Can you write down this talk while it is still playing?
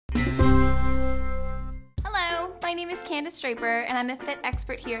my name is Candace Draper, and I'm a fit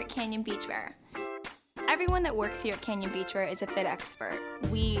expert here at Canyon Beachwear. Everyone that works here at Canyon Beachwear is a fit expert.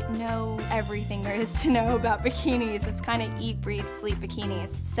 We know everything there is to know about bikinis. It's kind of eat, breathe, sleep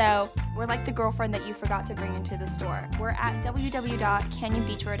bikinis. So we're like the girlfriend that you forgot to bring into the store. We're at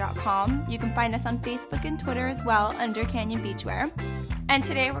www.canyonbeachwear.com. You can find us on Facebook and Twitter as well under Canyon Beachwear. And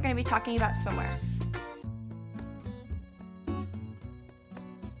today we're going to be talking about swimwear.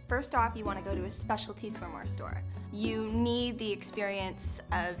 First off, you want to go to a specialty swimwear store. You need the experience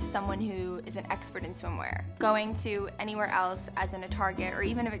of someone who is an expert in swimwear. Going to anywhere else, as in a Target or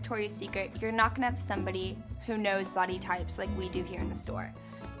even a Victoria's Secret, you're not going to have somebody who knows body types like we do here in the store.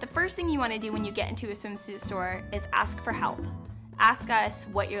 The first thing you want to do when you get into a swimsuit store is ask for help. Ask us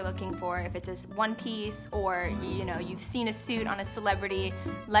what you're looking for. If it's a one piece or you've seen a suit on a celebrity,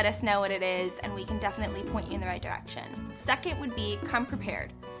 let us know what it is and we can definitely point you in the right direction. Second would be come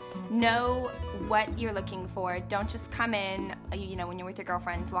prepared. Know what you're looking for. Don't just come in, when you're with your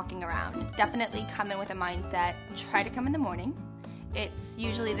girlfriends walking around. Definitely come in with a mindset. Try to come in the morning. It's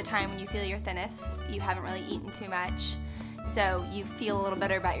usually the time when you feel your thinnest. You haven't really eaten too much, so you feel a little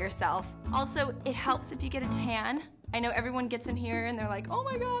better about yourself. Also, it helps if you get a tan. I know everyone gets in here and they're like, oh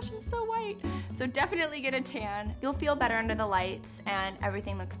my gosh, I'm so white. So definitely get a tan. You'll feel better under the lights and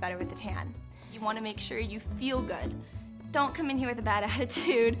everything looks better with the tan. You want to make sure you feel good. Don't come in here with a bad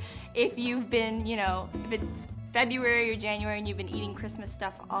attitude. If you've been, if it's February or January and you've been eating Christmas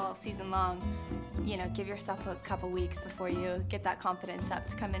stuff all season long, give yourself a couple weeks before you get that confidence up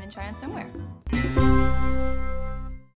to come in and try on swimwear.